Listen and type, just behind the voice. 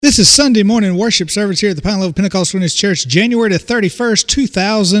This is Sunday morning worship service here at the Pine Level Pentecostal Unity Church, January the 31st,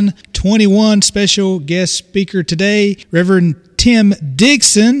 2021. Special guest speaker today, Reverend Tim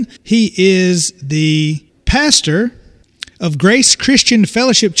Dixion. He is the pastor of Grace Christian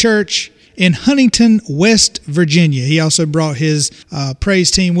Fellowship Church in Huntington, West Virginia. He also brought his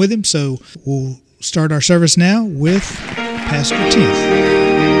praise team with him, so we'll start our service now with Pastor Tim.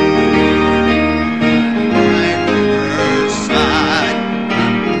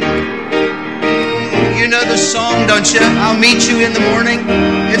 You know the song, don't you? I'll meet you in the morning.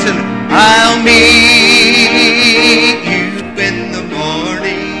 It's an I'll meet you in the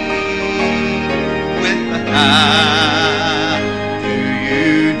morning with a how do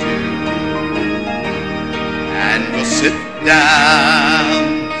you do? And we'll sit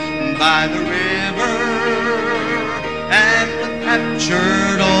down by the river and with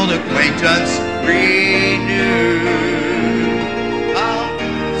captured old acquaintance renew.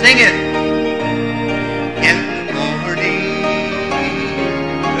 Oh, sing it.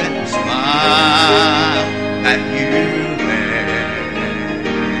 That you wear,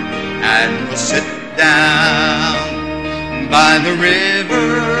 and we'll sit down by the river.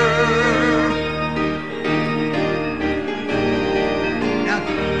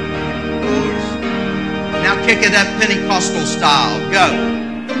 Now kick it that Pentecostal style. Go.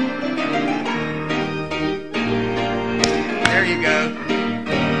 There you go.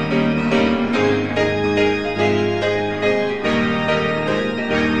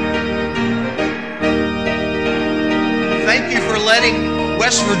 Letting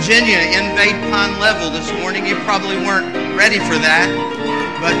West Virginia invade Pine Level this morning. You probably weren't ready for that,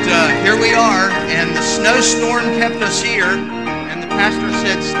 but here we are, and the snowstorm kept us here, and the pastor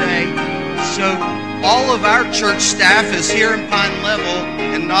said stay. So all of our church staff is here in Pine Level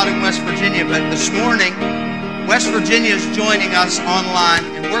and not in West Virginia, but this morning West Virginia is joining us online,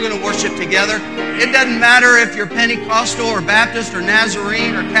 and we're going to worship together. It doesn't matter if you're Pentecostal or Baptist or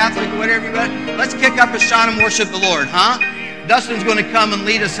Nazarene or Catholic or whatever you are. Let's kick up a shout and worship the Lord, huh? Dustin's going to come and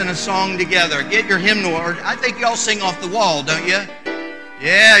lead us in a song together. Get your hymnal. I think y'all sing off the wall, don't you?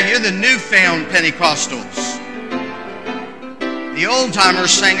 Yeah, you're the newfound Pentecostals. The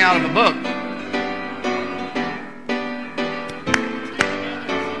old-timers sang out of a book.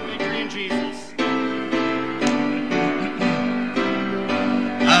 Victory in Jesus.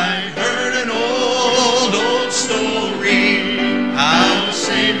 I heard an old story, how the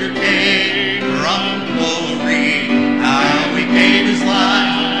Savior came from glory. Gave his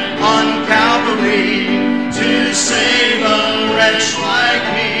life on Calvary to save a wretch like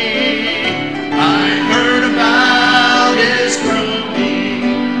me. I heard about his groaning,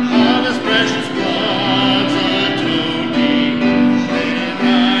 of his precious blood's atoning. Then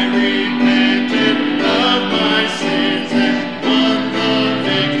I repented of my sins and won the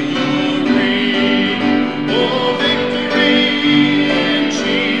victory. Oh, victory in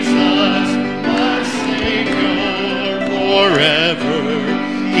Jesus, my Savior forever.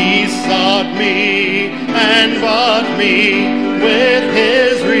 He sought me and bought me with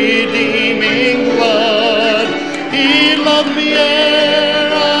his redeeming blood. He loved me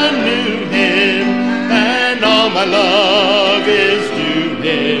ere I knew him, and all my love is to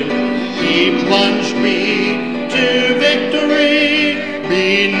him. He plunged me to victory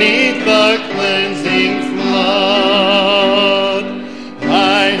beneath the cleansing flood.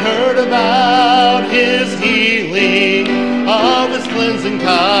 I heard about his healing, of his cleansing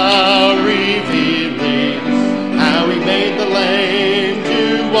power revealing, how he made the lame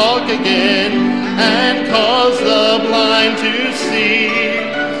to walk again and caused the blind to see.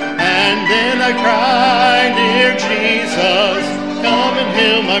 And then I cried, dear Jesus, come and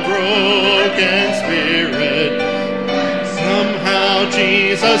heal my broken spirit. Somehow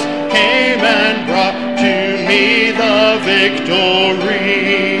Jesus came and brought to me the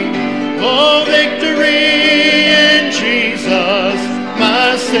victory. Oh, victory in Jesus,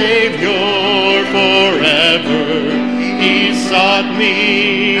 my Savior forever. He sought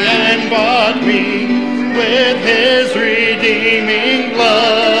me and bought me with his redeeming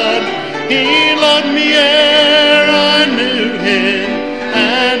blood. He loved me ere I knew him,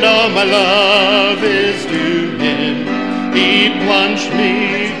 and all my love is to him. He plunged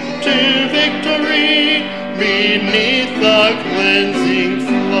me to victory beneath the cleansing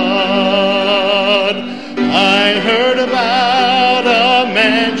flood. I heard about a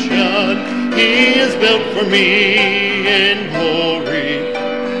mansion he has built for me in glory.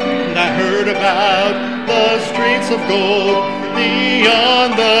 And I heard about the streets of gold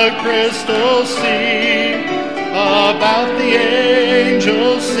beyond the crystal sea, about the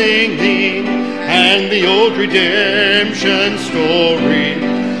angels singing and the old redemption story.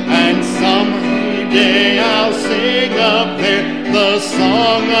 the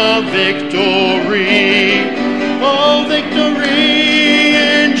song of victory. Oh, victory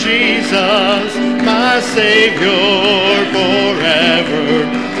in Jesus, my Savior forever.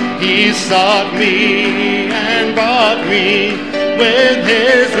 He sought me and bought me with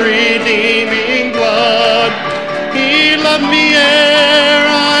his redeeming blood. He loved me ere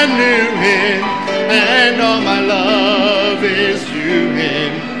I knew him, and all my love is to him.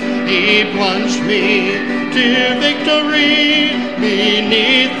 He plunged me to victory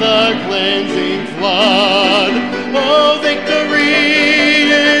beneath the cleansing flood. Oh,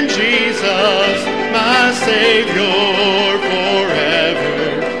 victory in Jesus, my Savior forever.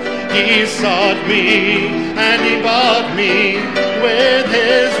 He sought me and he bought me with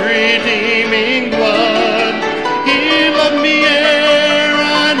his redeeming blood. He loved me ere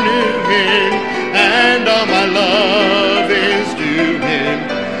I knew him, and all my love is to him.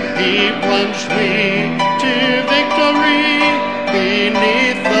 He plunged me to victory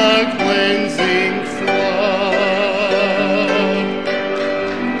beneath the cleansing flood.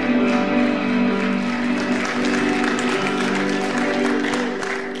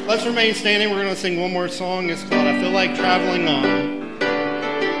 Let's remain standing. We're going to sing one more song. It's called I Feel Like Traveling On.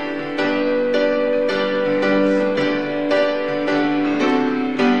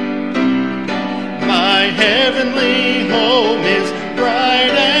 My heavenly home is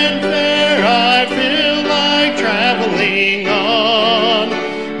bright and fair. I feel like traveling on.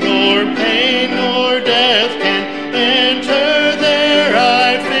 Nor pain nor death can enter there.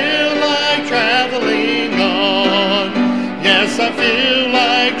 I feel like traveling on. Yes, I feel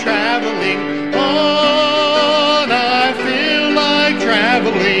like traveling on. I feel like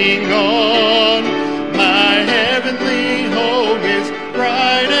traveling on. My heavenly home is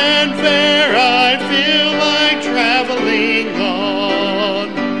bright and fair. I feel like traveling on.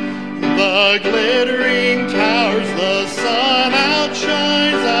 The glittering towers, the sun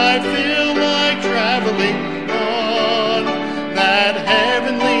outshines. I feel like traveling on. That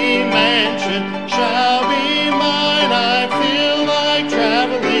heavenly mansion shall be mine. I feel like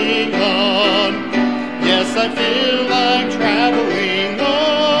traveling on. Yes, I feel like traveling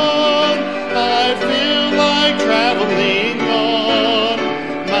on. I feel like traveling on.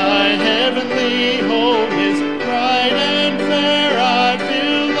 My heavenly home is bright and fair. I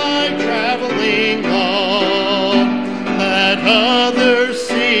feel like traveling on. That others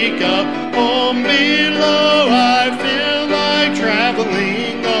seek a home below. I feel like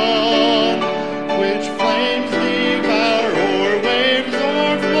traveling on. Which flames devour or waves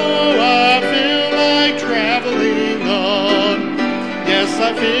o'erflow. I feel like traveling on. Yes,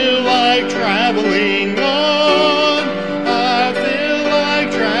 I feel like traveling on. I feel like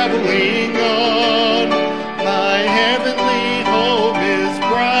traveling on. My heavenly home is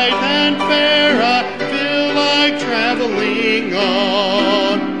bright and fair. I feel like traveling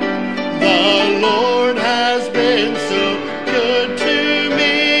on. The Lord has been so good to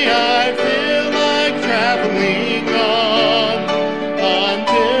me. I feel like traveling on.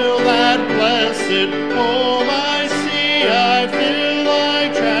 Until that blessed home I see, I feel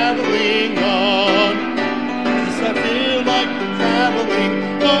like traveling on. Yes, I feel like traveling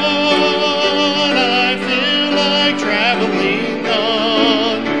on. I feel like traveling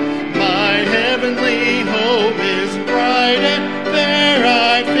on. My heavenly home is bright and fair.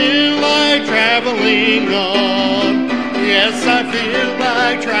 I feel like traveling on. Yes, I feel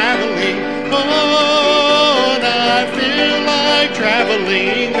like traveling on. I feel like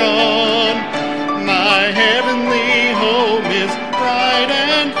traveling on. My heavenly home is bright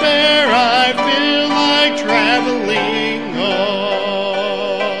and fair. I feel like traveling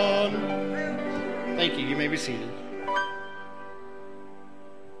on. Thank you. You may be seated.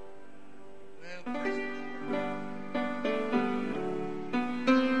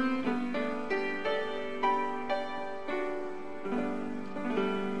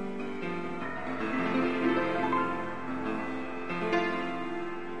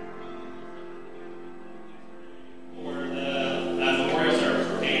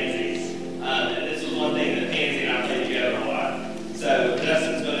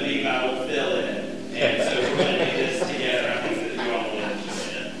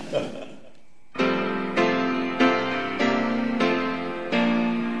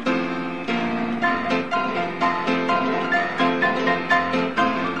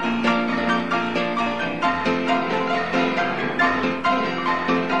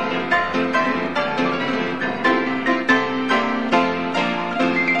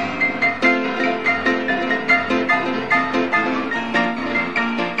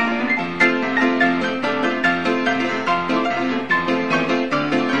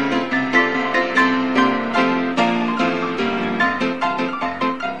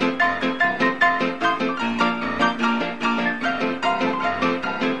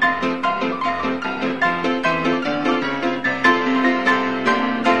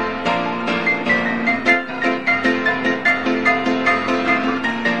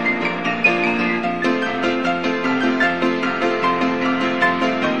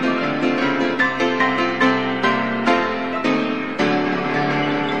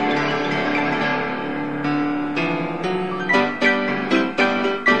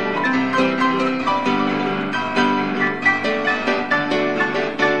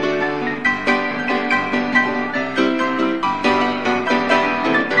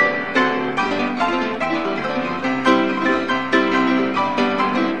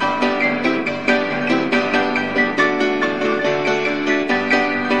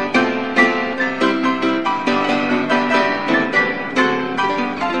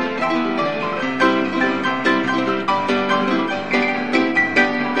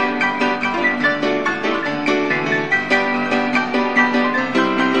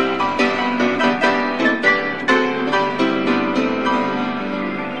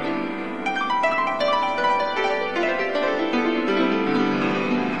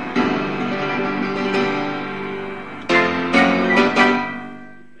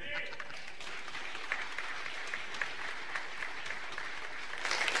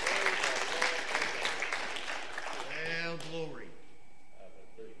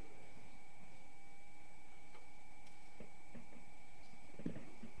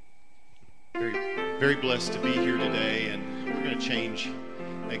 Very blessed to be here today, and we're going to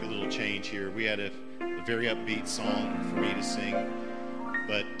make a little change here. We had a very upbeat song for me to sing,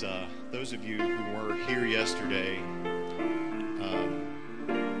 but those of you who were here yesterday,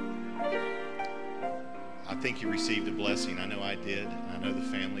 I think you received a blessing. I know I did. I know the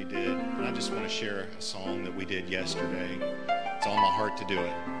family did. And I just want to share a song that we did yesterday. It's on my heart to do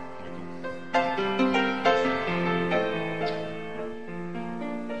it.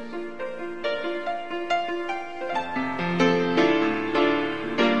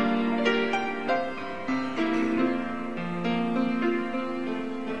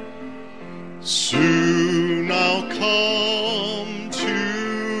 Soon I'll come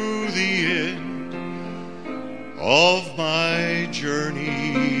to the end of my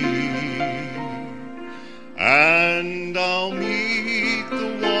journey, and I'll meet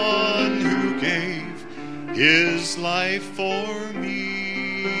the one who gave his life for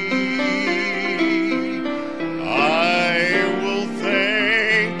me. I will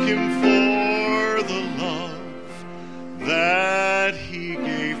thank him for the love that he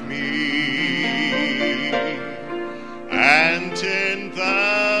gave me, and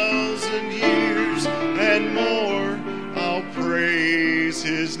 10,000 years and more I'll praise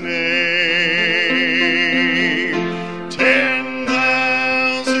his name.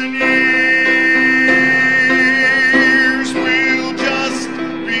 10,000 years will just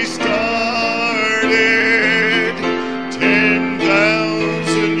be started.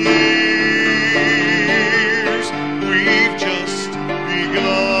 10,000 years we've just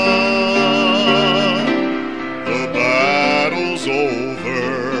begun. The battle's over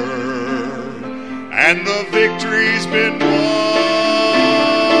and the victory's been won.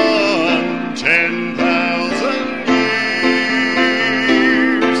 10,000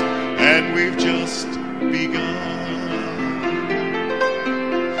 years, and we've just begun.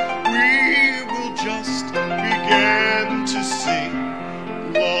 We will just begin to sing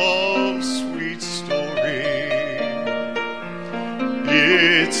love's sweet story.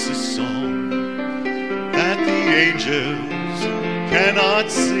 It's a song that the angels cannot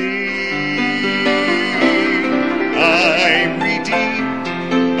sing. I'm redeemed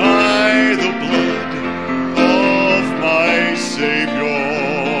by the blood of my Savior,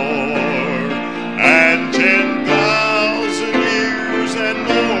 and 10,000 years and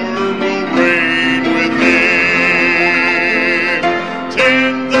more will reign with him.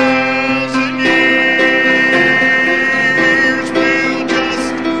 10,000 years will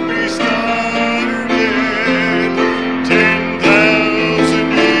just be started.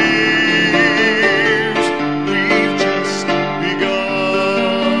 10,000 years we've just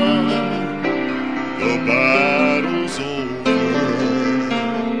begun. The battle's over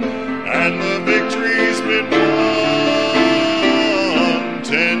and the victory's been won.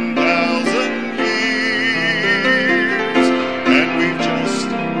 10,000 years and we've just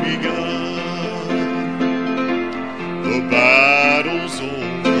begun. The battle's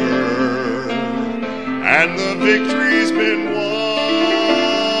over and the victory's been won.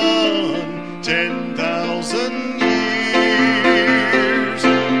 10,000 years,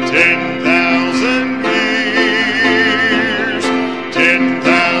 10,000 years,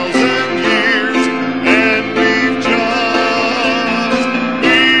 10,000 years, and we've just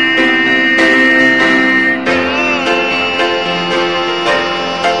begun.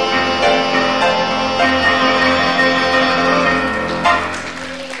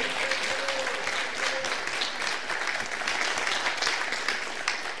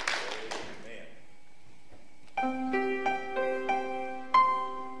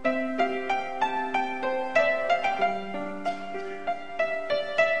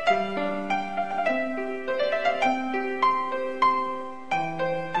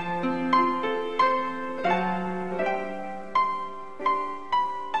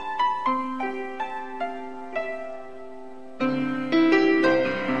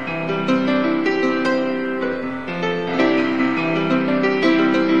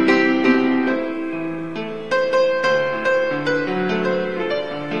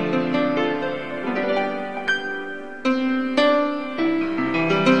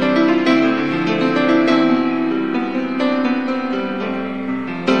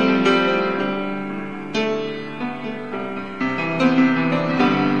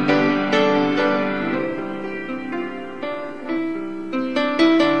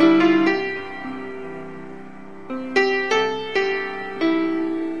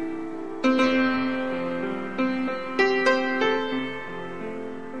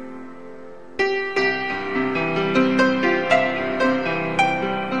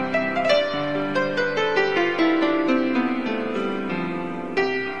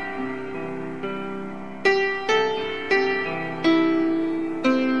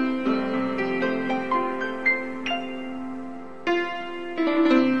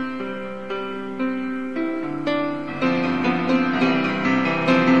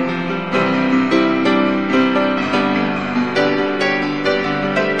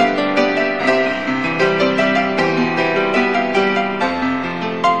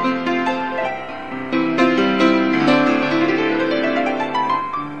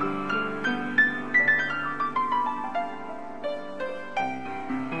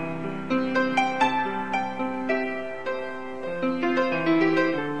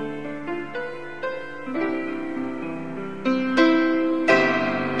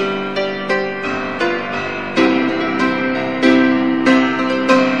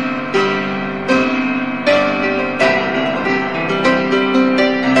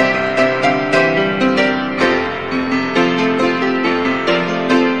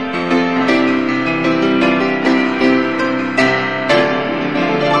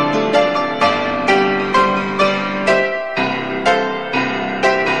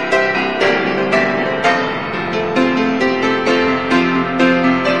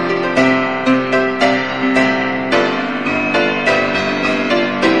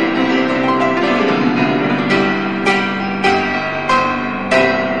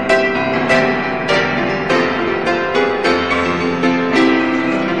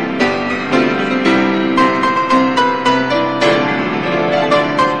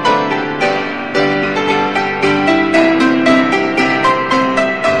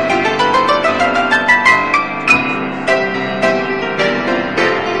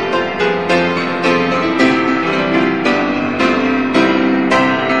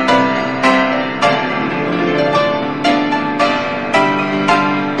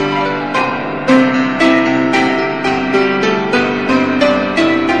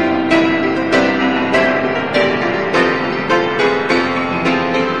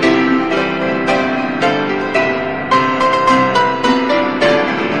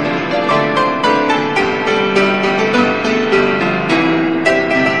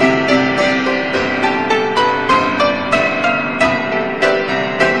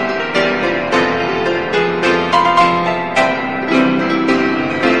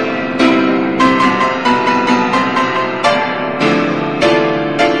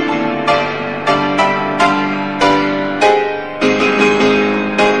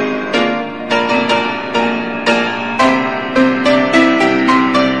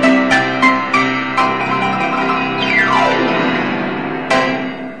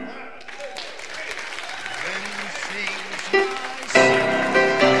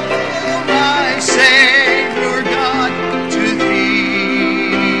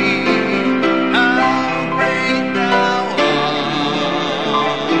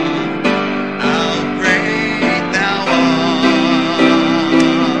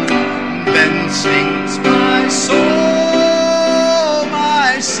 sings my soul,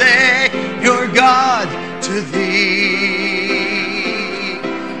 my Savior God, to thee.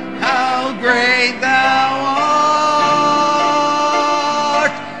 How great thou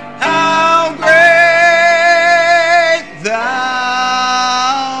art, how great thou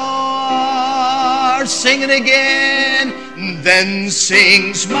art. Sing it again. Then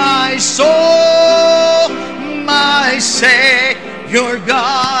sings my soul, my Savior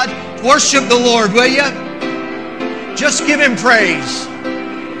God. Worship the Lord, will you? Just give Him praise.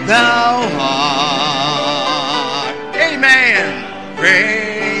 Thou art, amen,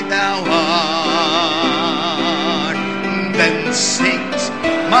 great thou art. Then sings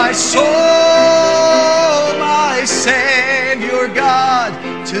my soul, my Savior God,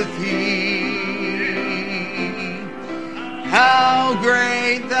 to thee. How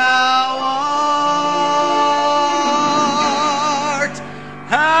great thou art,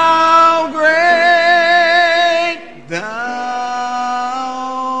 how great thou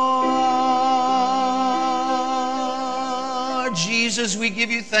art. Jesus, we give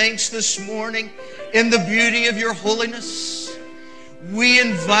you thanks this morning in the beauty of your holiness. We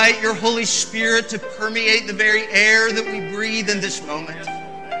invite your Holy Spirit to permeate the very air that we breathe in this moment.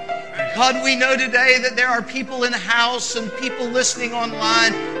 God, we know today that there are people in the house and people listening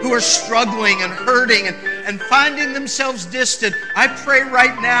online who are struggling and hurting and finding themselves distant. I pray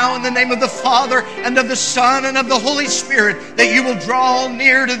right now in the name of the Father and of the Son and of the Holy Spirit that you will draw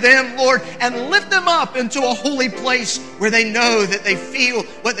near to them, Lord, and lift them up into a holy place where they know that they feel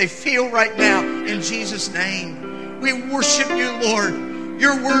what they feel right now. In Jesus' name, we worship you, Lord.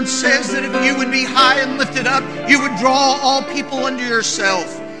 Your word says that if you would be high and lifted up, you would draw all people unto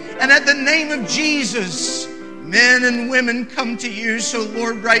yourself. And at the name of Jesus, men and women come to you. So,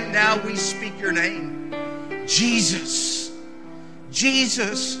 Lord, right now we speak your name. Jesus.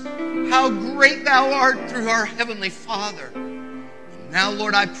 Jesus, how great thou art through our Heavenly Father. Now,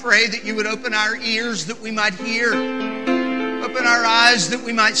 Lord, I pray that you would open our ears that we might hear. Open our eyes that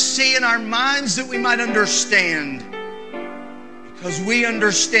we might see, and our minds that we might understand. Because we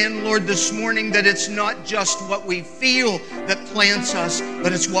understand, Lord, this morning that it's not just what we feel that plants us,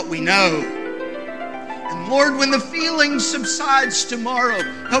 but it's what we know. And Lord, when the feeling subsides tomorrow,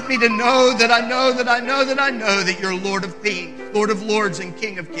 help me to know that I know that I know that I know that you're Lord of Lords and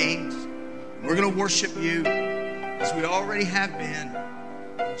King of Kings. And we're going to worship you as we already have been.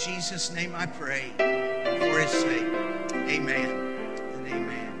 In Jesus' name I pray. For His sake. Amen and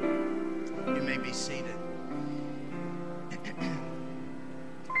amen. You may be seated.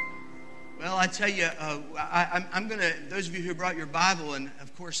 Well, I tell you, I'm going to, those of you who brought your Bible, and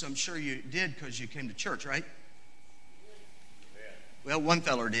of course I'm sure you did because you came to church, right? Well, one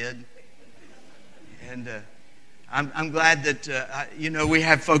feller did. And I'm glad that, we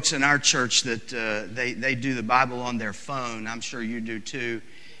have folks in our church that they do the Bible on their phone. I'm sure you do too.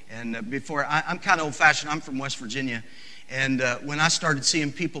 And I'm kind of old-fashioned. I'm from West Virginia. And when I started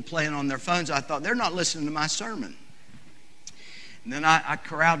seeing people playing on their phones, I thought, they're not listening to my sermon. And then I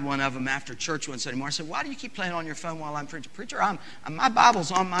corralled one of them after church one Sunday morning. I said, why do you keep playing on your phone while I'm preaching? Preacher, my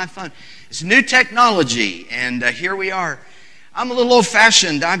Bible's on my phone. It's new technology, and here we are. I'm a little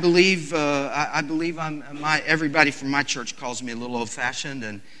old-fashioned. I believe everybody from my church calls me a little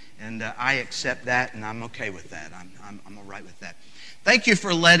old-fashioned, and I accept that, and I'm okay with that. I'm all right with that. Thank you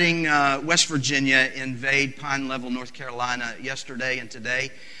for letting West Virginia invade Pine Level, North Carolina yesterday and today.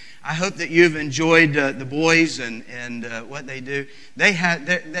 I hope that you've enjoyed the boys and what they do. They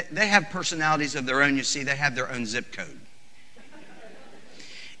have personalities of their own. You see, they have their own zip code.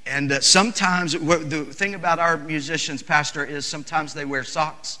 And sometimes, the thing about our musicians, Pastor, is sometimes they wear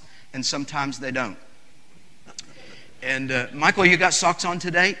socks and sometimes they don't. And Michael, you got socks on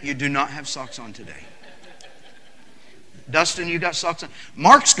today? You do not have socks on today. Dustin, you got socks on?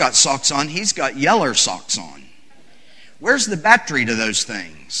 Mark's got socks on. He's got yeller socks on. Where's the battery to those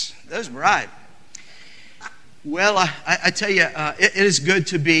things? Those are right. Well, I tell you, it is good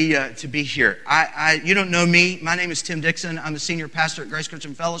to be here. You don't know me. My name is Tim Dixion. I'm the senior pastor at Grace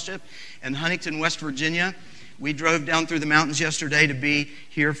Christian Fellowship in Huntington, West Virginia. We drove down through the mountains yesterday to be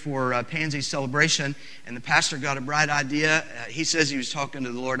here for Pansy's celebration, and the pastor got a bright idea. He says he was talking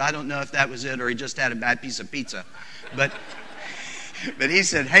to the Lord. I don't know if that was it or he just had a bad piece of pizza, but he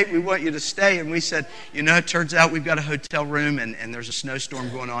said, hey, we want you to stay. And we said, it turns out we've got a hotel room and there's a snowstorm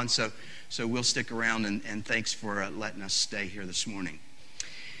going on, so we'll stick around, and thanks for letting us stay here this morning.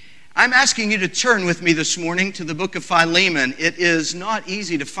 I'm asking you to turn with me this morning to the book of Philemon. It is not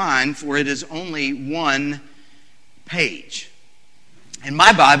easy to find, for it is only one page. In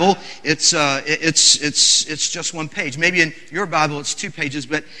my Bible, it's just one page. Maybe in your Bible, it's 2 pages.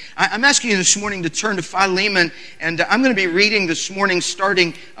 But I'm asking you this morning to turn to Philemon, and I'm going to be reading this morning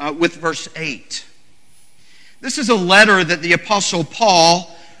starting with verse 8. This is a letter that the Apostle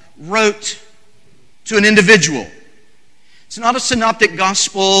Paul wrote to an individual. It's not a synoptic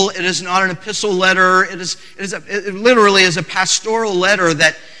gospel. It is not an epistle letter. It literally is a pastoral letter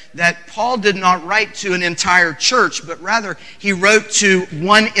that Paul did not write to an entire church, but rather he wrote to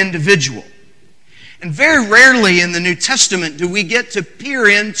one individual. And very rarely in the New Testament do we get to peer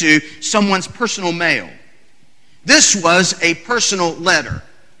into someone's personal mail. This was a personal letter.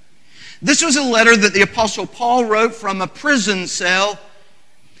 This was a letter that the Apostle Paul wrote from a prison cell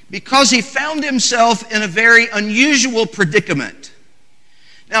because he found himself in a very unusual predicament.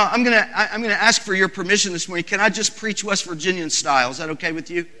 Now, I'm going to ask for your permission this morning. Can I just preach West Virginian style? Is that okay with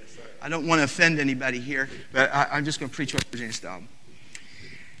you? Yes, sir. I don't want to offend anybody here, but I'm just going to preach West Virginia style.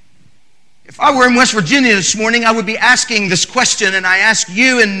 If I were in West Virginia this morning, I would be asking this question, and I ask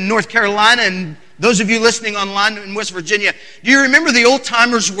you in North Carolina and those of you listening online in West Virginia, do you remember the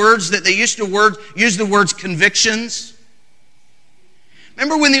old-timers' words that they used to use the words convictions?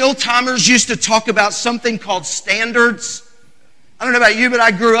 Remember when the old-timers used to talk about something called standards? I don't know about you, but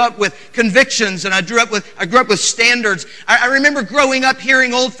I grew up with convictions and I grew up with standards. I remember growing up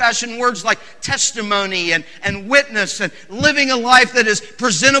hearing old-fashioned words like testimony and witness and living a life that is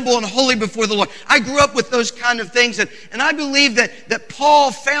presentable and holy before the Lord. I grew up with those kind of things, and I believe that Paul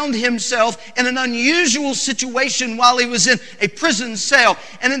found himself in an unusual situation while he was in a prison cell.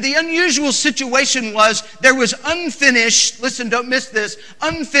 And the unusual situation was there was unfinished, listen, don't miss this,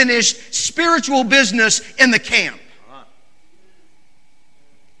 unfinished spiritual business in the camp.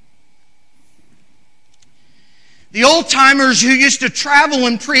 The old-timers who used to travel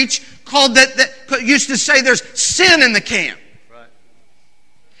and preach used to say there's sin in the camp. Right.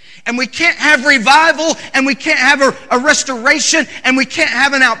 And we can't have revival, and we can't have a restoration, and we can't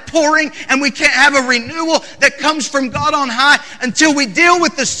have an outpouring, and we can't have a renewal that comes from God on high until we deal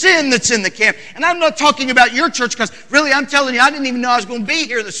with the sin that's in the camp. And I'm not talking about your church, because really I'm telling you, I didn't even know I was going to be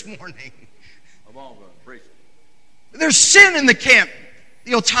here this morning. Come on, brother, preach. There's sin in the camp,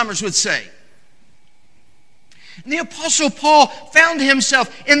 the old-timers would say. And the Apostle Paul found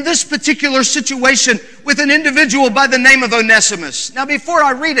himself in this particular situation with an individual by the name of Onesimus. Now, before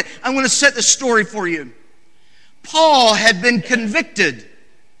I read it, I want to set the story for you. Paul had been convicted.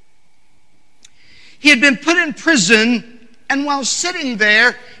 He had been put in prison, and while sitting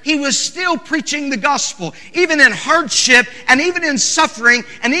there, he was still preaching the gospel. Even in hardship, and even in suffering,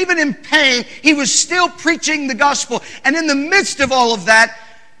 and even in pain, he was still preaching the gospel. And in the midst of all of that,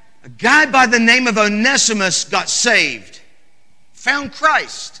 a guy by the name of Onesimus got saved, found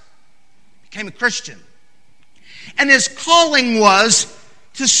Christ, became a Christian. And his calling was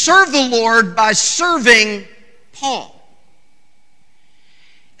to serve the Lord by serving Paul.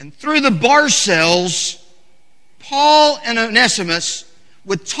 And through the bar cells, Paul and Onesimus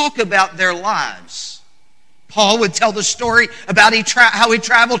would talk about their lives. Paul would tell the story about how he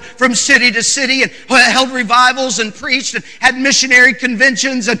traveled from city to city and held revivals and preached and had missionary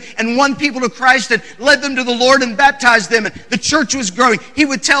conventions and won people to Christ and led them to the Lord and baptized them, and the church was growing. He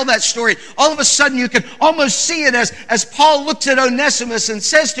would tell that story. All of a sudden you could almost see it as Paul looks at Onesimus and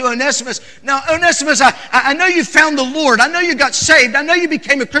says to Onesimus, "Now Onesimus, I know you found the Lord. I know you got saved. I know you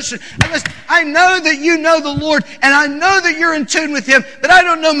became a Christian. I know that you know the Lord, and I know that you're in tune with Him, but I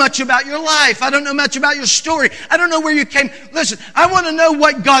don't know much about your life. I don't know much about your story. I don't know where you came. Listen, I want to know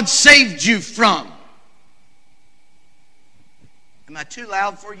what God saved you from." Am I too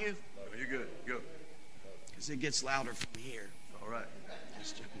loud for you? No, you're good. Go. Because it gets louder from here. All right.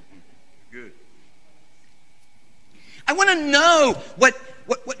 Good. I want to know what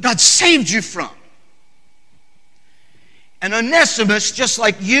God saved you from. And Onesimus, just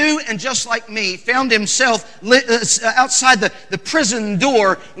like you and just like me, found himself outside the prison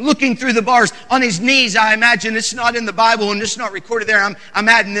door looking through the bars on his knees. I imagine it's not in the Bible and it's not recorded there. I'm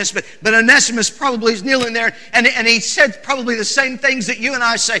adding this, but Onesimus probably is kneeling there, and he said probably the same things that you and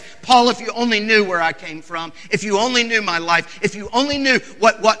I say. Paul, if you only knew where I came from, if you only knew my life, if you only knew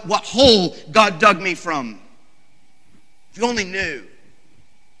what hole God dug me from, if you only knew.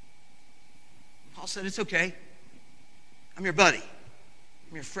 Paul said, "It's okay. I'm your buddy.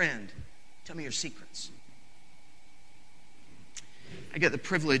 I'm your friend. Tell me your secrets." I get the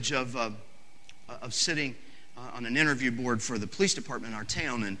privilege of sitting on an interview board for the police department in our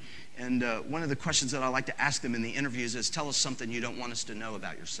town, and one of the questions that I like to ask them in the interviews is, "Tell us something you don't want us to know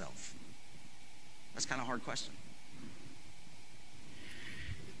about yourself." That's kind of a hard question.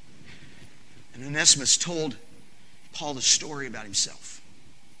 And Onesimus told Paul the story about himself.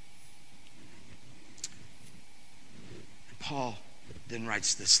 And Paul then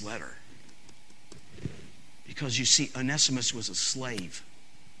writes this letter. Because you see, Onesimus was a slave.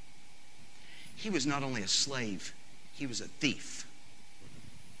 He was not only a slave, he was a thief.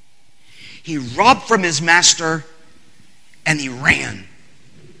 He robbed from his master and he ran.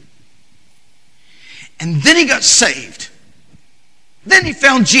 And then he got saved. Then he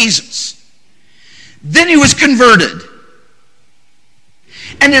found Jesus. Then he was converted.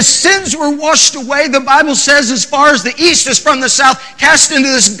 And his sins were washed away, the Bible says, as far as the east is from the south, cast into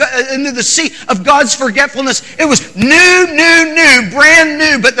the sea of God's forgetfulness. It was new, brand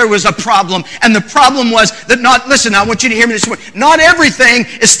new, but there was a problem. And the problem was that listen, I want you to hear me this morning. Not everything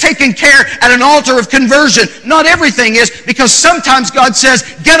is taken care at an altar of conversion. Not everything is, because sometimes God says,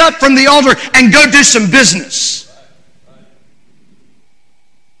 get up from the altar and go do some business.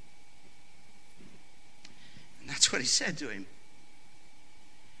 And that's what he said to him.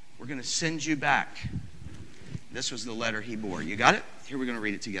 We're going to send you back. This was the letter he bore. You got it? Here we're going to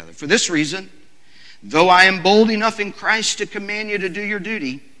read it together. For this reason, though I am bold enough in Christ to command you to do your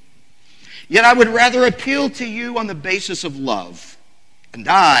duty, yet I would rather appeal to you on the basis of love. And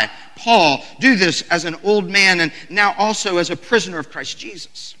I, Paul, do this as an old man and now also as a prisoner of Christ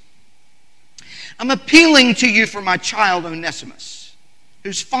Jesus. I'm appealing to you for my child Onesimus,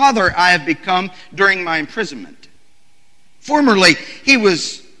 whose father I have become during my imprisonment. Formerly, he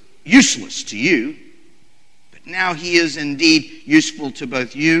was useless to you, but now he is indeed useful to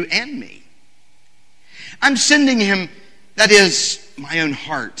both you and me. I'm sending him, that is, my own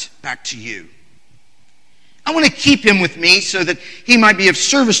heart, back to you. I want to keep him with me so that he might be of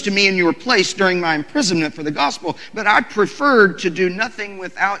service to me in your place during my imprisonment for the gospel, but I preferred to do nothing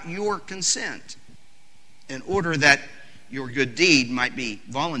without your consent, in order that your good deed might be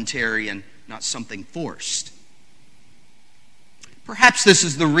voluntary and not something forced. Perhaps this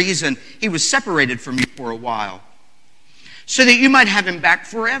is the reason he was separated from you for a while, so that you might have him back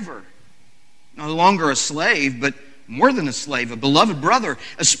forever. No longer a slave, but more than a slave, a beloved brother,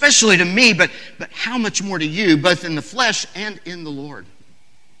 especially to me, but how much more to you, both in the flesh and in the Lord.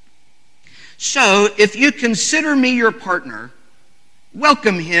 So, if you consider me your partner,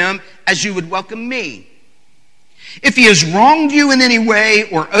 welcome him as you would welcome me. If he has wronged you in any way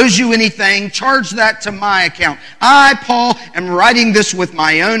or owes you anything, charge that to my account. I, Paul, am writing this with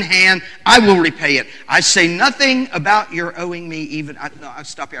my own hand. I will repay it. I say nothing about your owing me even. I'll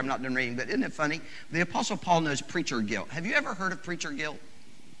stop here. I'm not done reading, but isn't it funny? The Apostle Paul knows preacher guilt. Have you ever heard of preacher guilt?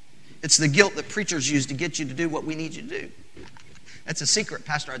 It's the guilt that preachers use to get you to do what we need you to do. That's a secret,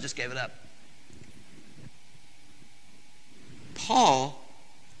 Pastor. I just gave it up. Paul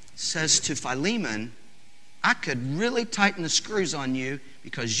says to Philemon, I could really tighten the screws on you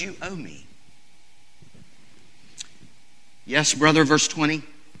because you owe me. Yes, brother, verse 20,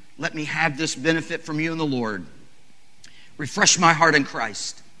 let me have this benefit from you in the Lord. Refresh my heart in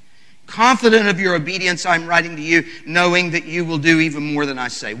Christ. Confident of your obedience, I'm writing to you, knowing that you will do even more than I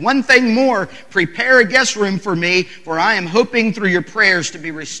say. One thing more, prepare a guest room for me, for I am hoping through your prayers to be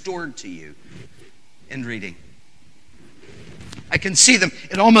restored to you. End reading. I can see them.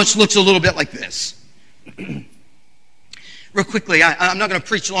 It almost looks a little bit like this. Real quickly, I'm not going to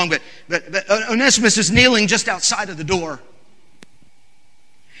preach long, but Onesimus is kneeling just outside of the door.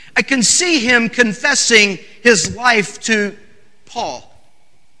 I can see him confessing his life to Paul.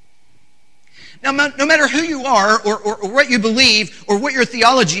 Now, no matter who you are or what you believe or what your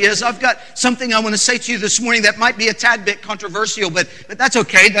theology is, I've got something I want to say to you this morning that might be a tad bit controversial, but that's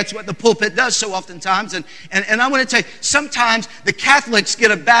okay. That's what the pulpit does so oftentimes. And I want to tell you, sometimes the Catholics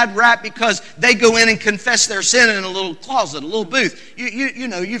get a bad rap because they go in and confess their sin in a little closet, a little booth. You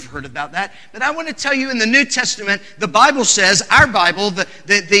know, you've heard about that. But I want to tell you, in the New Testament, the Bible says, our Bible,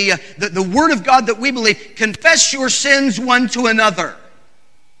 the Word of God that we believe, confess your sins one to another.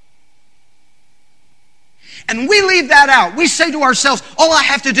 And we leave that out. We say to ourselves, all I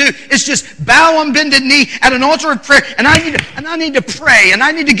have to do is just bow on bended knee at an altar of prayer, and I need to pray, and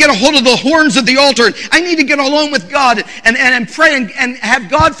I need to get a hold of the horns of the altar, and I need to get alone with God and pray and have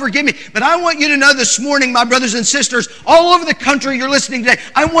God forgive me. But I want you to know this morning, my brothers and sisters, all over the country you're listening today,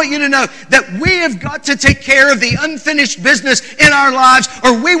 I want you to know that we have got to take care of the unfinished business in our lives,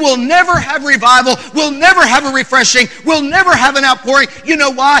 or we will never have revival, we'll never have a refreshing, we'll never have an outpouring. You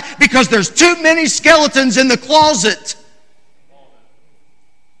know why? Because there's too many skeletons in the closet.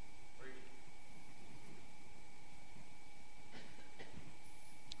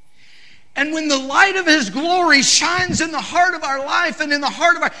 And when the light of His glory shines in the heart of our life and in the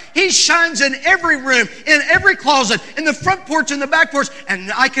heart of He shines in every room, in every closet, in the front porch, in the back porch.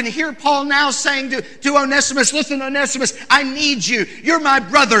 And I can hear Paul now saying to Onesimus, listen, Onesimus, I need you. You're my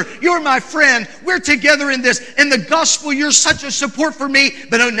brother. You're my friend. We're together in this. In the gospel, you're such a support for me.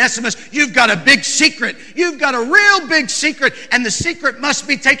 But Onesimus, you've got a big secret. You've got a real big secret. And the secret must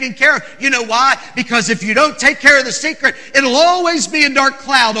be taken care of. You know why? Because if you don't take care of the secret, it'll always be a dark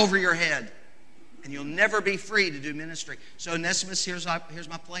cloud over your head. And you'll never be free to do ministry. So Onesimus, here's my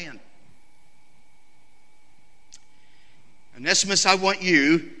plan. Onesimus, I'm going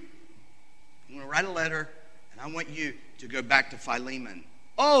to write a letter, and I want you to go back to Philemon.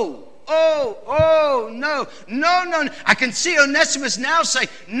 No. I can see Onesimus now say,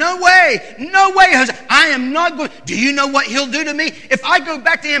 no way, Jose. I am not going. Do you know what he'll do to me? If I go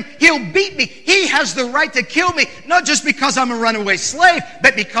back to him, he'll beat me. He has the right to kill me, not just because I'm a runaway slave,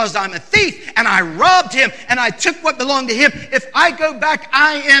 but because I'm a thief, and I robbed him, and I took what belonged to him. If I go back,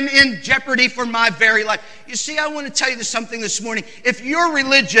 I am in jeopardy for my very life. You see, I want to tell you something this morning. If your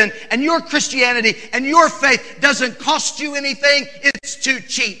religion and your Christianity and your faith doesn't cost you anything, it's too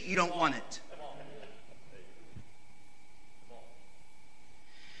cheap. You don't want it.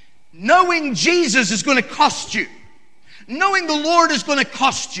 Knowing Jesus is going to cost you. Knowing the Lord is going to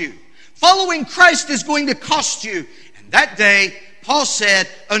cost you. Following Christ is going to cost you. And that day, Paul said,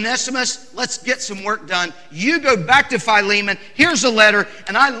 Onesimus, let's get some work done. You go back to Philemon. Here's a letter.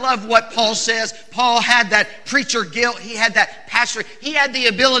 And I love what Paul says. Paul had that preacher guilt. He had that pastor. He had the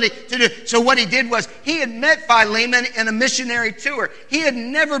ability to do. So what he did was he had met Philemon in a missionary tour. He had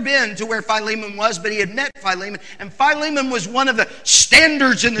never been to where Philemon was, but he had met Philemon. And Philemon was one of the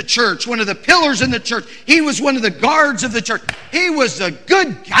standards in the church, one of the pillars in the church. He was one of the guards of the church. He was a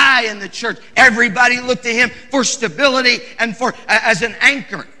good guy in the church. Everybody looked to him for stability and for as an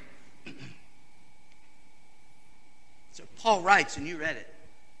anchor. So Paul writes, and you read it.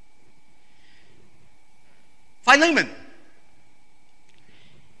 Philemon,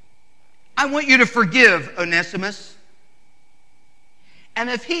 I want you to forgive Onesimus. And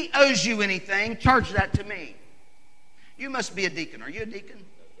if he owes you anything, charge that to me. You must be a deacon. Are you a deacon?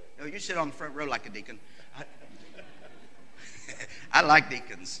 No, you sit on the front row like a deacon. I like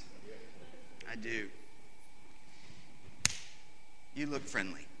deacons. I do. You look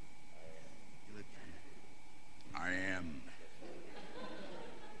friendly. You look friendly. I am.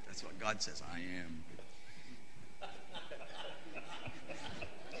 That's what God says. I am.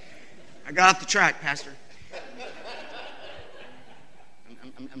 I got off the track, Pastor.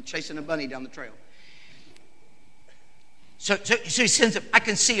 I'm chasing a bunny down the trail. So he sends him. I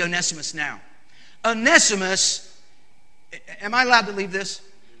can see Onesimus now. Onesimus, am I allowed to leave this?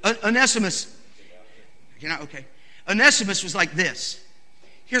 Onesimus, you're not okay. Onesimus was like this.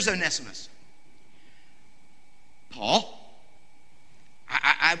 Here's Onesimus. Paul,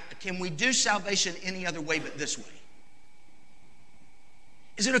 can we do salvation any other way but this way?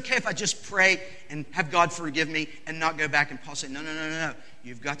 Is it okay if I just pray and have God forgive me and not go back? And Paul said, no.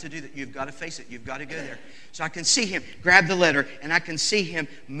 You've got to do that. You've got to face it. You've got to go there. So I can see him grab the letter, and I can see him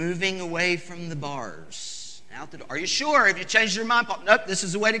moving away from the bars. Out the door. Are you sure? Have you changed your mind, Paul? Nope, this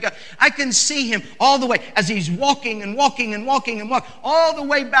is the way to go. I can see him all the way as he's walking all the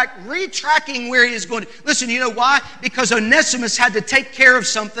way back, retracking where he is going. Listen, you know why? Because Onesimus had to take care of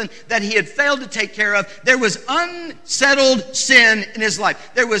something that he had failed to take care of. There was unsettled sin in his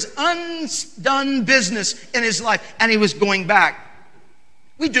life. There was undone business in his life, and he was going back.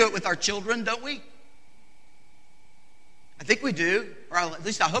 We do it with our children, don't we? I think we do, or at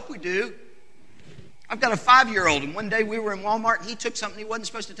least I hope we do. I've got a 5-year-old, and one day we were in Walmart, and he took something he wasn't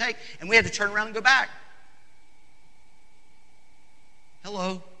supposed to take, and we had to turn around and go back.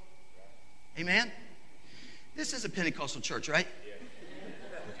 Hello? Amen? This is a Pentecostal church, right?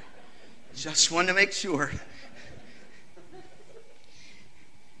 Okay. Just wanted to make sure.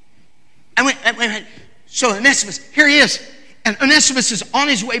 So Onesimus, here he is, and Onesimus is on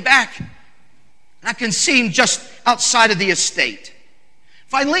his way back, and I can see him just outside of the estate.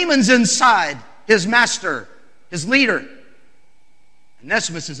 Philemon's inside. His master, his leader.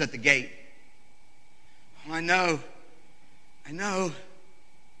 Onesimus is at the gate. Oh, I know.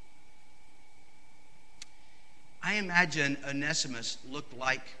 I imagine Onesimus looked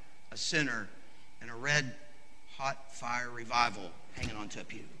like a sinner in a red hot fire revival hanging onto a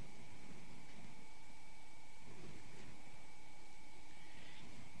pew.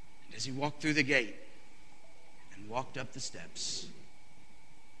 And as he walked through the gate and walked up the steps,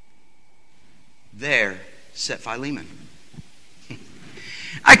 there sat Philemon.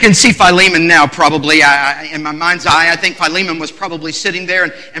 I can see Philemon now probably. In my mind's eye, I think Philemon was probably sitting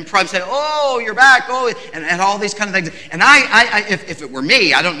there and probably said, "Oh, you're back," and all these kind of things. And if it were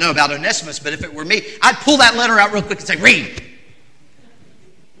me, I don't know about Onesimus, but if it were me, I'd pull that letter out real quick and say, "Read.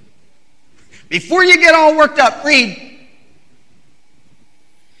 Before you get all worked up, read."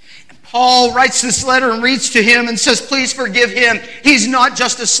 Paul writes this letter and reads to him and says, please forgive him. He's not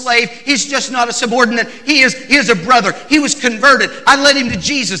just a slave. He's just not a subordinate. He is a brother. He was converted. I led him to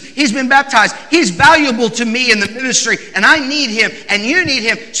Jesus. He's been baptized. He's valuable to me in the ministry, and I need him, and you need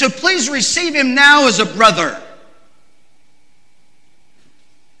him. So please receive him now as a brother.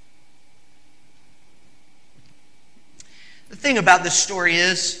 The thing about this story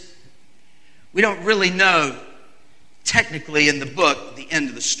is we don't really know technically in the book the end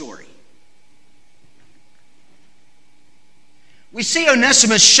of the story. We see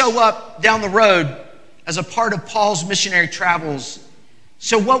Onesimus show up down the road as a part of Paul's missionary travels.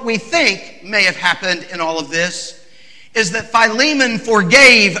 So what we think may have happened in all of this is that Philemon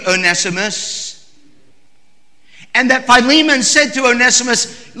forgave Onesimus, and that Philemon said to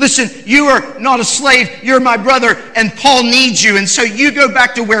Onesimus, listen, you are not a slave, you're my brother, and Paul needs you. And so you go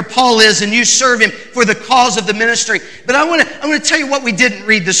back to where Paul is and you serve him for the cause of the ministry. But I want to tell you what we didn't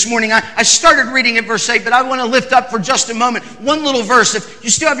read this morning. I started reading at verse 8, but I want to lift up for just a moment one little verse. If you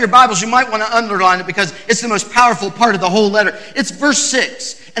still have your Bibles, you might want to underline it because it's the most powerful part of the whole letter. It's verse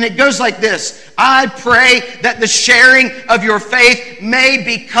 6, and it goes like this. I pray that the sharing of your faith may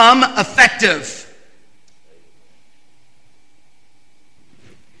become effective.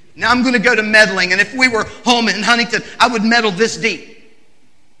 Now I'm going to go to meddling, and if we were home in Huntington, I would meddle this deep.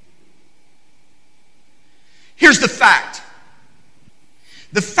 Here's the fact.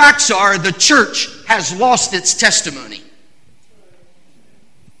 The facts are the church has lost its testimony.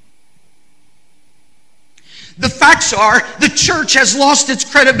 The facts are the church has lost its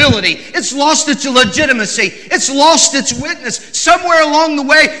credibility. It's lost its legitimacy. It's lost its witness. Somewhere along the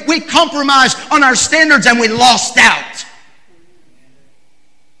way, we compromised on our standards and we lost out.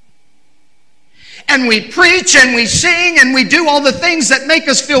 And we preach and we sing and we do all the things that make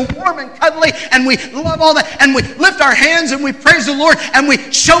us feel warm and cuddly, and we love all that, and we lift our hands and we praise the Lord, and we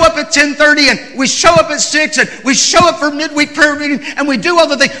show up at 10:30 and we show up at 6 and we show up for midweek prayer meeting and we do all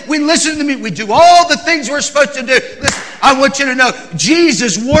the things. We listen to me. We do all the things we're supposed to do. Listen, I want you to know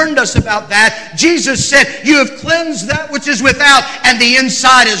Jesus warned us about that. Jesus said, you have cleansed that which is without and the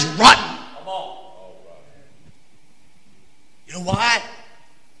inside is rotten. You know why?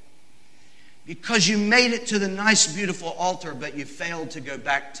 Because you made it to the nice, beautiful altar, but you failed to go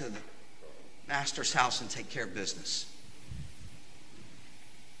back to the master's house and take care of business.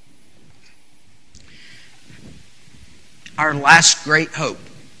 Our last great hope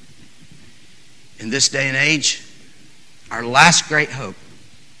in this day and age, our last great hope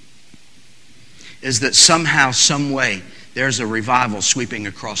is that somehow, some way, there's a revival sweeping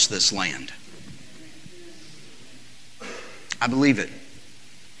across this land. I believe it.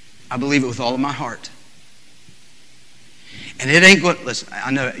 I believe it with all of my heart. And it ain't going... Listen,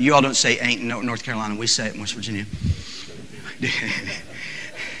 I know you all don't say ain't in North Carolina. We say it in West Virginia.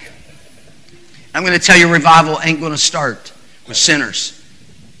 I'm going to tell you, revival ain't going to start with sinners.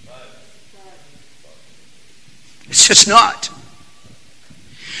 It's just not.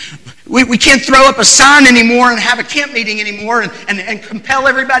 We can't throw up a sign anymore and have a camp meeting anymore and compel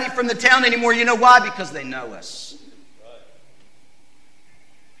everybody from the town anymore. You know why? Because they know us.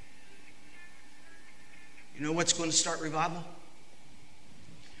 You know what's going to start revival?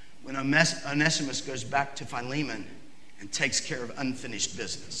 When Onesimus goes back to Philemon and takes care of unfinished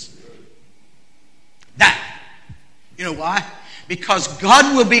business. That. You know why? Because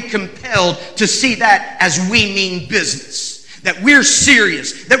God will be compelled to see that as we mean business. That we're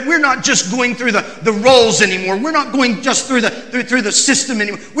serious. That we're not just going through the roles anymore. We're not going just through the system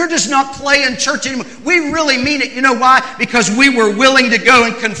anymore. We're just not playing church anymore. We really mean it. You know why? Because we were willing to go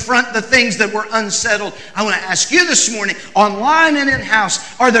and confront the things that were unsettled. I want to ask you this morning, online and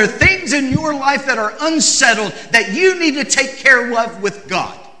in-house, are there things in your life that are unsettled that you need to take care of with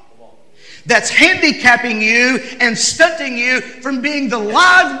God? That's handicapping you and stunting you from being the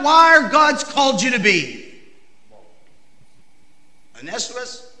live wire God's called you to be.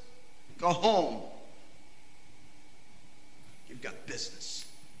 Onesimus, go home. You've got business.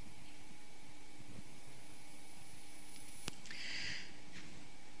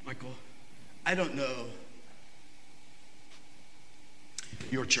 Michael, I don't know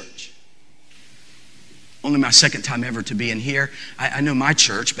your church. Only my second time ever to be in here. I know my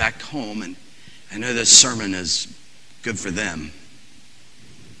church back home, and I know this sermon is good for them.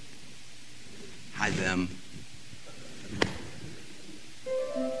 Hi, them.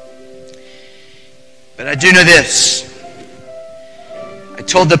 But I do know this. I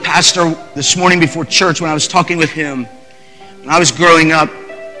told the pastor this morning before church when I was talking with him, when I was growing up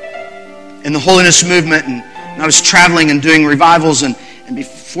in the holiness movement and I was traveling and doing revivals and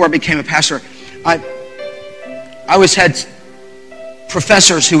before I became a pastor, I always had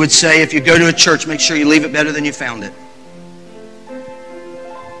professors who would say, if you go to a church, make sure you leave it better than you found it.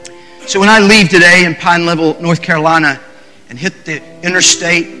 So when I leave today in Pine Level, North Carolina, and hit the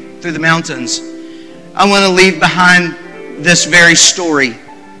interstate through the mountains, I want to leave behind this very story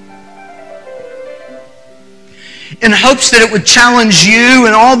in hopes that it would challenge you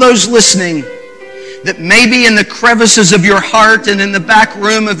and all those listening that maybe in the crevices of your heart and in the back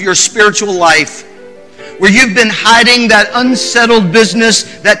room of your spiritual life, where you've been hiding that unsettled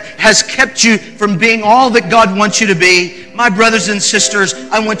business that has kept you from being all that God wants you to be, my brothers and sisters,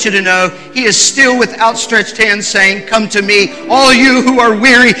 I want you to know He is still with outstretched hands saying, come to me, all you who are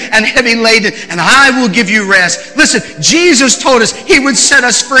weary and heavy laden, and I will give you rest. Listen, Jesus told us He would set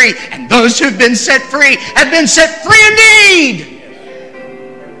us free, and those who've been set free have been set free indeed.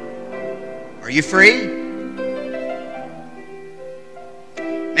 Are you free?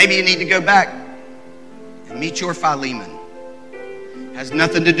 Maybe you need to go back and meet your Philemon. It has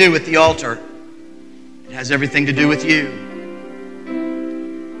nothing to do with the altar. It has everything to do with you.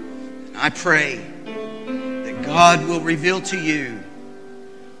 And I pray that God will reveal to you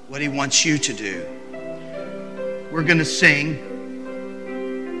what He wants you to do. We're going to sing.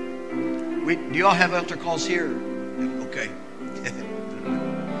 Do you all have altar calls here? Okay.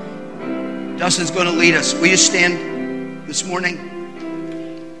 Dustin's going to lead us. Will you stand this morning?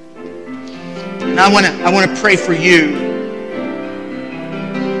 And I want to pray for you.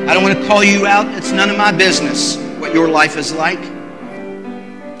 I don't want to call you out. It's none of my business what your life is like.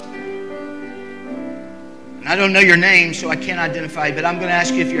 And I don't know your name, so I can't identify you, but I'm going to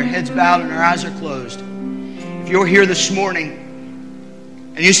ask you if your head's bowed and your eyes are closed. If you're here this morning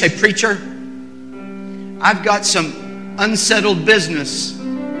and you say, preacher, I've got some unsettled business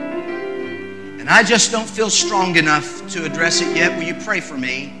and I just don't feel strong enough to address it yet. Will you pray for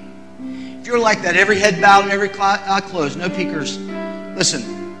me? If you're like that, every head bowed and every eye closed, no peekers.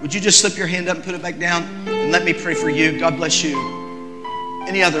 Listen, would you just slip your hand up and put it back down and let me pray for you? God bless you.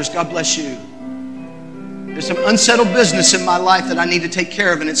 Any others? God bless you. There's some unsettled business in my life that I need to take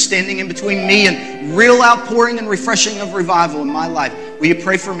care of, and it's standing in between me and real outpouring and refreshing of revival in my life. Will you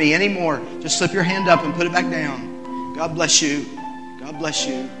pray for me anymore? Just slip your hand up and put it back down. God bless you. God bless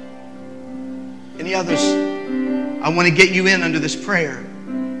you. Any others? I want to get you in under this prayer.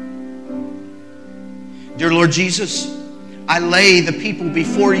 Dear Lord Jesus, I lay the people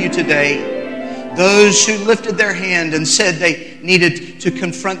before you today. Those who lifted their hand and said they needed to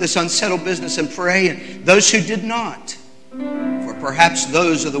confront this unsettled business and pray, and those who did not. For perhaps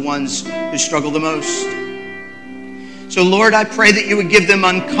those are the ones who struggle the most. So Lord, I pray that you would give them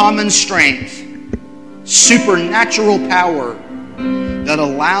uncommon strength, supernatural power that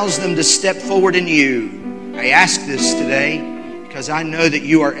allows them to step forward in you. I ask this today because I know that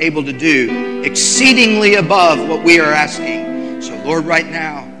you are able to do exceedingly above what we are asking. So Lord, right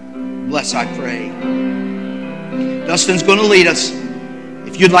now, bless, I pray. Dustin's going to lead us.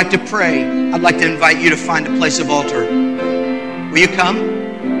 If you'd like to pray, I'd like to invite you to find a place of altar. Will you come?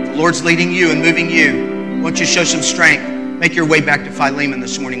 The Lord's leading you and moving you. Won't you show some strength? Make your way back to Philemon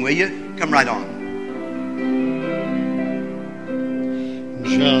this morning, will you? Come right on.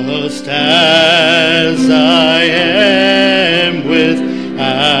 Just as I am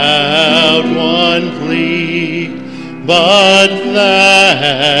without one plea, but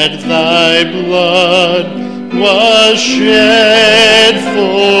that thy blood was shed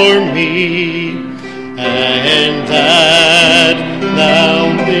for me, and that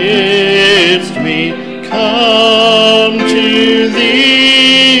thou bidst me come to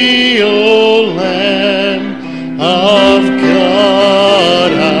thee, O Lamb of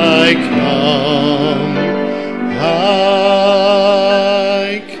God, I come,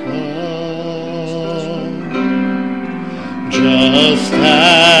 just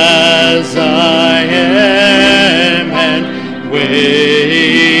as I am, and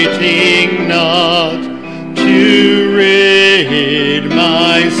waiting not to rid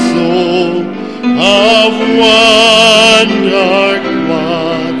my soul of one dark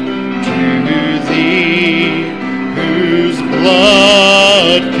blot, to thee whose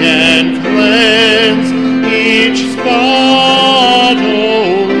blood can cleanse each spot, O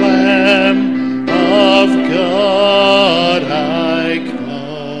Lamb of God, I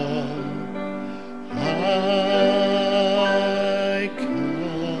come, I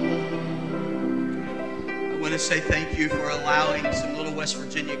come. I want to to say thank you for allowing some little West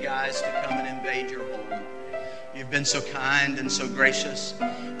Virginia guys to come and invade your home. You've been so kind and so gracious.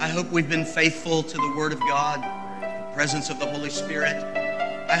 I hope we've been faithful to the Word of God, the presence of the Holy Spirit.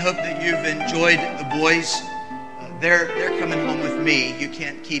 I hope that you've enjoyed the boys. They're coming home with me. You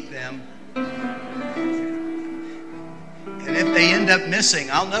can't keep them. And if they end up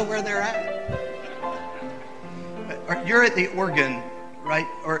missing, I'll know where they're at. You're at the organ, right?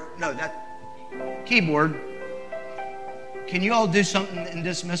 Or no, that keyboard. Can you all do something in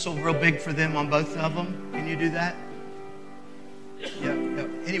dismissal real big for them on both of them? Can you do that? Yeah.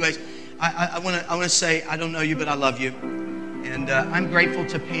 Anyways, I want to say I don't know you, but I love you, and I'm grateful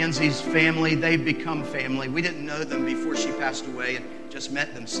to Pansy's family. They've become family. We didn't know them before she passed away, and just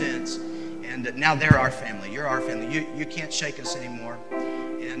met them since. And now they're our family. You're our family. You can't shake us anymore.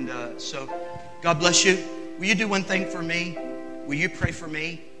 And so, God bless you. Will you do one thing for me? Will you pray for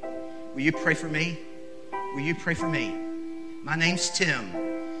me? Will you pray for me? Will you pray for me? My name's Tim.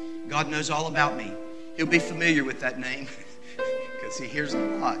 God knows all about me. He'll be familiar with that name because he hears a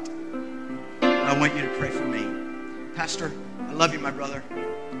lot. I want you to pray for me. Pastor, I love you, my brother.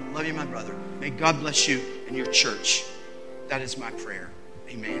 I love you, my brother. May God bless you and your church. That is my prayer.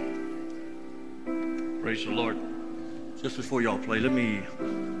 Amen. Praise the Lord. Just before y'all play, let me...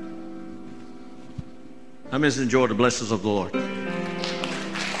 I miss enjoy the blessings of the Lord.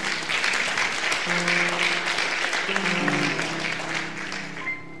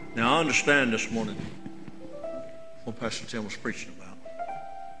 Now, I understand this morning what Pastor Tim was preaching about.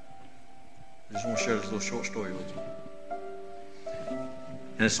 I just want to share this little short story with you.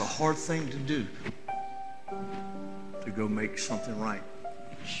 And it's a hard thing to do, to go make something right,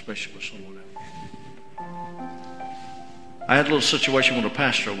 especially with someone else. I had a little situation with a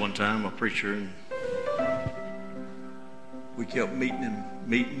pastor one time, a preacher, and we kept meeting in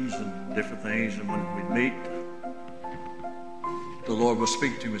meetings and different things, and when we'd meet, the Lord would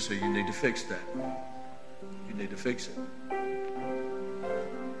speak to me and say, you need to fix that. You need to fix it.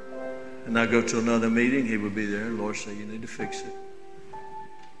 And I'd go to another meeting, he would be there, and the Lord would say, you need to fix it.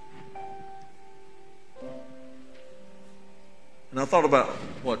 And I thought about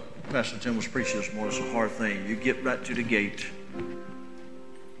what Pastor Tim was preaching this morning. It's a hard thing. You get right to the gate.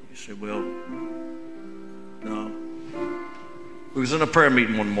 You say, well, no. We was in a prayer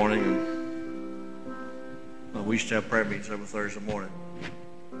meeting one morning, and we used to have prayer meetings every Thursday morning.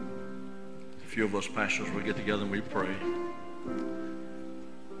 A few of us pastors would get together and we'd pray.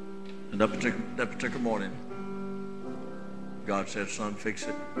 And that particular morning, God said, son, fix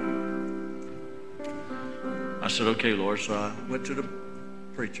it. I said, okay, Lord. So I went to the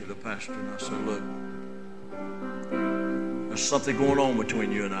preacher, the pastor, and I said, look, there's something going on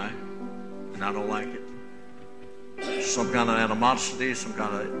between you and I don't like it. Some kind of animosity, some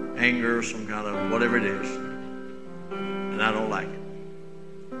kind of anger, some kind of whatever it is. And I don't like it.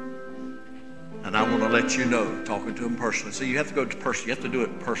 And I want to let you know, talking to him personally. So you have to go to person. You have to do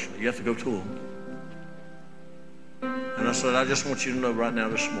it personally. You have to go to him. And I said, I just want you to know right now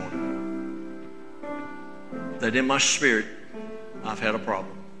this morning that in my spirit, I've had a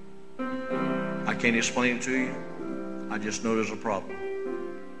problem. I can't explain it to you. I just know there's a problem.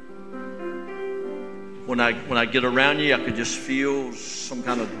 When I get around you, I could just feel some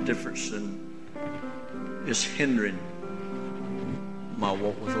kind of difference, and it's hindering my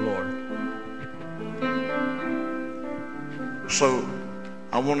walk with the Lord. So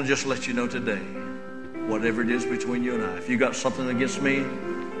I want to just let you know today, whatever it is between you and I, if you got something against me,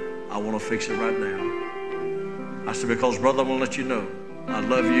 I want to fix it right now. I said, because brother, I want to let you know, I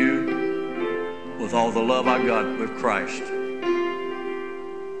love you with all the love I got with Christ.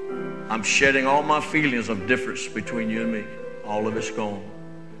 I'm shedding all my feelings of difference between you and me. All of it's gone.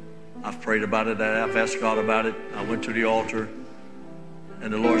 I've prayed about it. I've asked God about it. I went to the altar,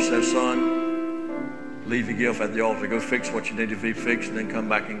 and the Lord said, son, leave your gift at the altar. Go fix what you need to be fixed, and then come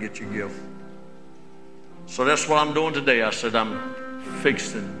back and get your gift. So that's what I'm doing today. I said, I'm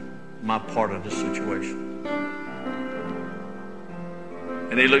fixing my part of the situation.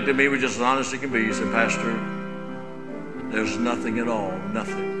 And he looked at me with just as honest as he can be. He said, Pastor, there's nothing at all,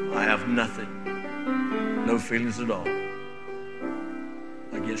 nothing. I have nothing, no feelings at all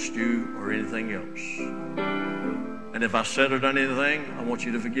against you or anything else. And if I said or done anything, I want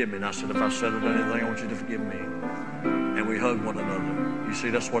you to forgive me. And I said, if I said or done anything, I want you to forgive me. And we hugged one another. You see,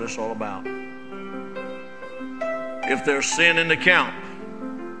 that's what it's all about. If there's sin in the camp,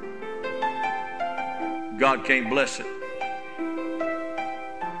 God can't bless it.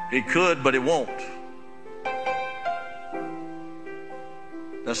 He could, but he won't.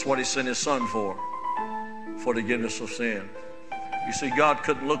 That's what he sent his son for forgiveness of sin. You see, God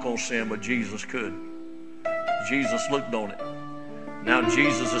couldn't look on sin, but Jesus could. Jesus looked on it. Now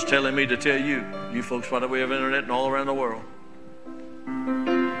Jesus is telling me to tell you, you folks by the way of internet and all around the world,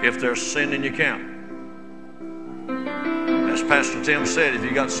 if there's sin in your camp, as Pastor Tim said, if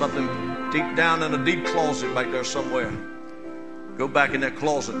you got something deep down in a deep closet back there somewhere, go back in that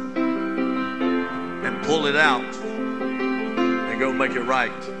closet and pull it out and go make it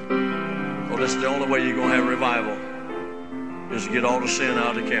right. Well, that's the only way you're going to have revival, is to get all the sin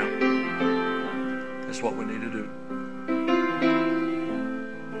out of the camp. That's what we need to do.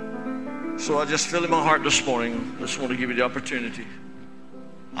 So I just feel in my heart this morning, I just want to give you the opportunity.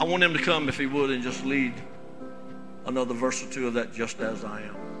 I want him to come, if he would, and just lead another verse or two of that, just as I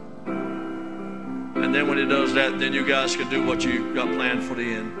am. And then when he does that, then you guys can do what you got planned for the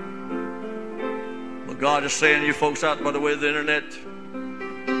end. But God is saying, you folks out by the way of the internet,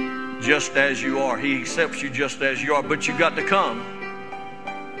 just as you are. He accepts you just as you are, but you got to come.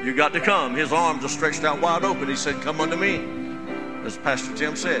 You got to come. His arms are stretched out wide open. He said, come unto me. As Pastor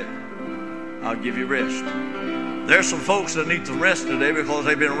Tim said, I'll give you rest. There's some folks that need to rest today because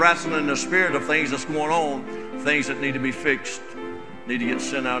they've been wrestling in the spirit of things that's going on, things that need to be fixed, need to get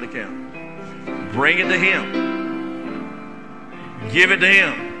sent out of camp. Bring it to him. Give it to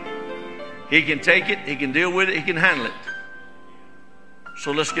him. He can take it, he can deal with it, he can handle it.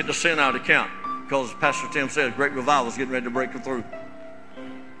 So let's get the sin out of camp, because Pastor Tim said great revival is getting ready to break through.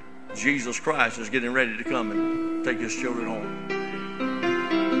 Jesus Christ is getting ready to come and take his children home.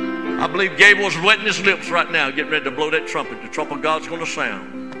 I believe Gabriel's wetting his lips right now, getting ready to blow that trumpet. The trumpet of God's going to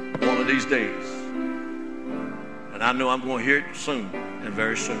sound one of these days. And I know I'm going to hear it soon, and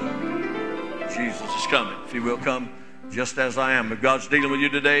very soon. Jesus is coming. If he will come just as I am. If God's dealing with you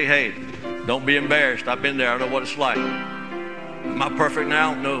today, hey, don't be embarrassed. I've been there. I know what it's like. Am I perfect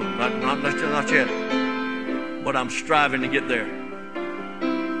now? No, not yet. But I'm striving to get there.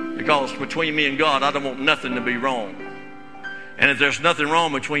 Because between me and God, I don't want nothing to be wrong. And if there's nothing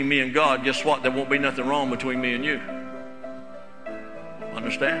wrong between me and God, guess what? There won't be nothing wrong between me and you.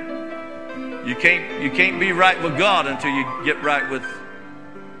 Understand? You can't be right with God until you get right with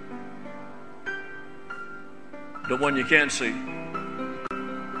the one you can't see.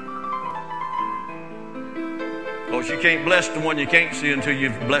 Because you can't bless the one you can't see until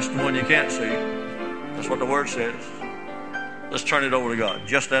you've blessed the one you can't see. That's what the word says. Let's turn it over to God,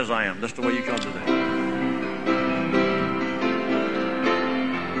 just as I am. That's the way you come today.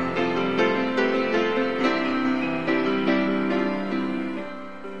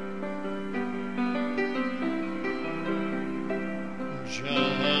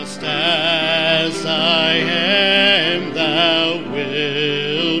 Just as I am, thou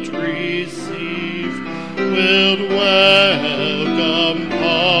wilt receive, wilt welcome,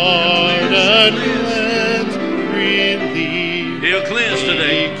 pardon, cleanse, relieve. He'll cleanse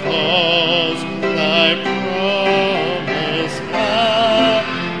today. Because thy promise I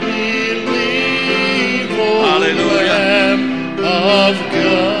believe, O Lamb of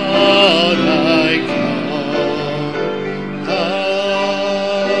God, I come.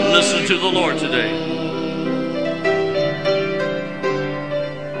 Listen to the Lord today.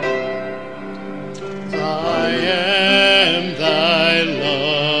 I am thy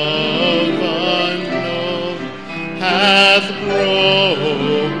love unknown, hath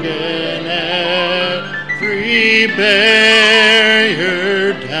broken every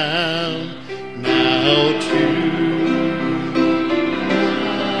barrier down. Now to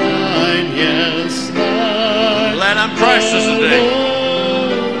mine, yes, thine. Glad I'm Christ's today.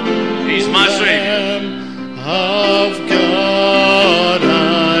 He's my Savior. Of God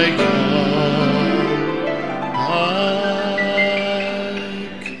I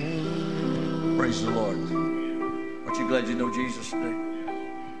come. Praise the Lord. Aren't you glad you know Jesus today?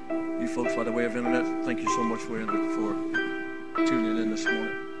 You folks by the way of internet, thank you so much for tuning in this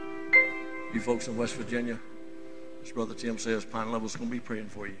morning. You folks in West Virginia, as Brother Tim says, Pine Level's going to be praying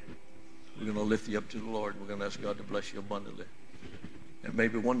for you. We're going to lift you up to the Lord. We're going to ask God to bless you abundantly. And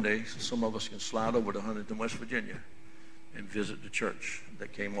maybe one day, some of us can slide over to Huntington, West Virginia and visit the church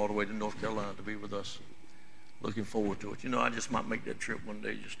that came all the way to North Carolina to be with us. Looking forward to it. You know, I just might make that trip one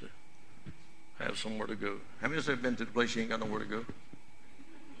day just to have somewhere to go. How many of us have been to the place you ain't got nowhere to go?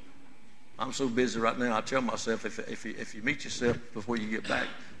 I'm so busy right now, I tell myself, if you meet yourself before you get back,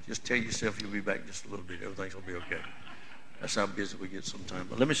 just tell yourself you'll be back just a little bit. Everything's going to be okay. That's how busy we get sometimes.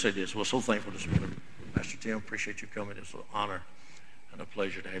 But let me say this. We're so thankful this morning. Pastor Tim, appreciate you coming. It's an honor and a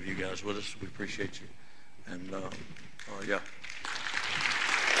pleasure to have you guys with us. We appreciate you. And, yeah.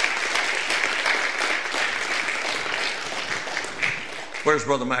 Where's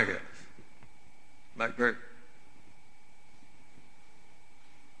Brother Mac at? Mac Gregg?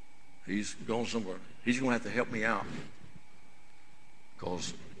 He's going somewhere. He's going to have to help me out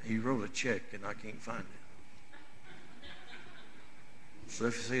because he wrote a check and I can't find it. So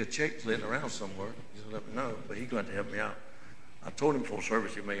if you see a check sitting around somewhere, just let me know. But he's going to have to help me out. I told him before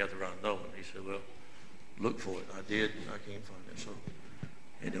service he may have to write a note. And he said, well, look for it. I did, and I can't find it. So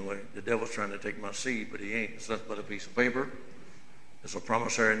anyway, the devil's trying to take my seed, but he ain't. It's nothing but a piece of paper. It's a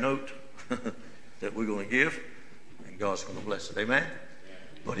promissory note that we're going to give, and God's going to bless it. Amen?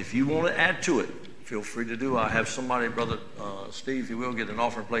 But if you want to add to it, feel free to do. I have somebody, Brother Steve, if you will, get an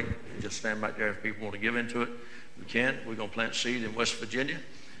offering plate. Just stand back there if people want to give into it. We can. We're going to plant seed in West Virginia,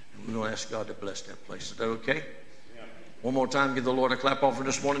 and we're going to ask God to bless that place. Is that okay? Yeah. One more time, give the Lord a clap offering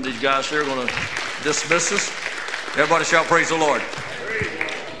this morning. These guys here are going to dismiss us. Everybody shout praise the Lord.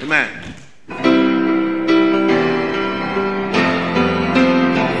 Amen.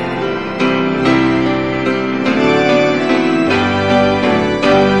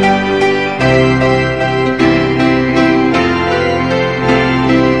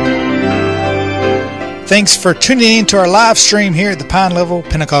 Thanks for tuning in to our live stream here at the Pine Level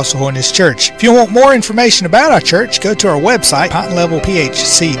Pentecostal Holiness Church. If you want more information about our church, go to our website,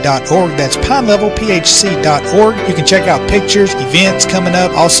 pinelevelphc.org. That's pinelevelphc.org. You can check out pictures, events coming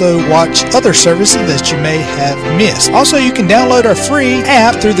up, also watch other services that you may have missed. Also, you can download our free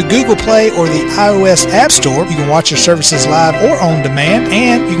app through the Google Play or the iOS App Store. You can watch our services live or on demand,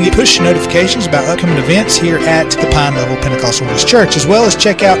 and you can get push notifications about upcoming events here at the Pine Level Pentecostal Holiness Church, as well as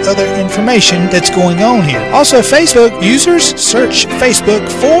check out other information that's going on here. Also, Facebook users, search Facebook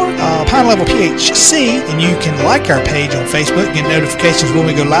for Pine Level PHC, and you can like our page on Facebook, get notifications when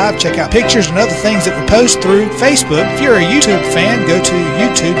we go live, check out pictures and other things that we post through Facebook. If you're a YouTube fan, go to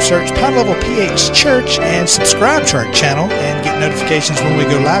YouTube, search Pine Level PH Church, and subscribe to our channel and get notifications when we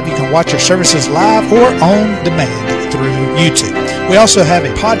go live. You can watch our services live or on demand through YouTube. We also have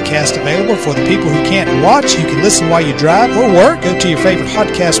a podcast available for the people who can't watch. You can listen while you drive or work. Go to your favorite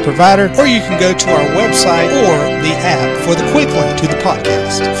podcast provider, or you can go to our website or the app for the quick link to the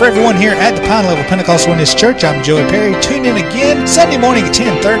podcast. For everyone here at the Pine Level Pentecostal Holiness Church, I'm Joey Perry. Tune in again Sunday morning at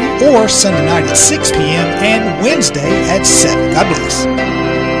 10:30 or Sunday night at 6 p.m. and Wednesday at 7. God bless.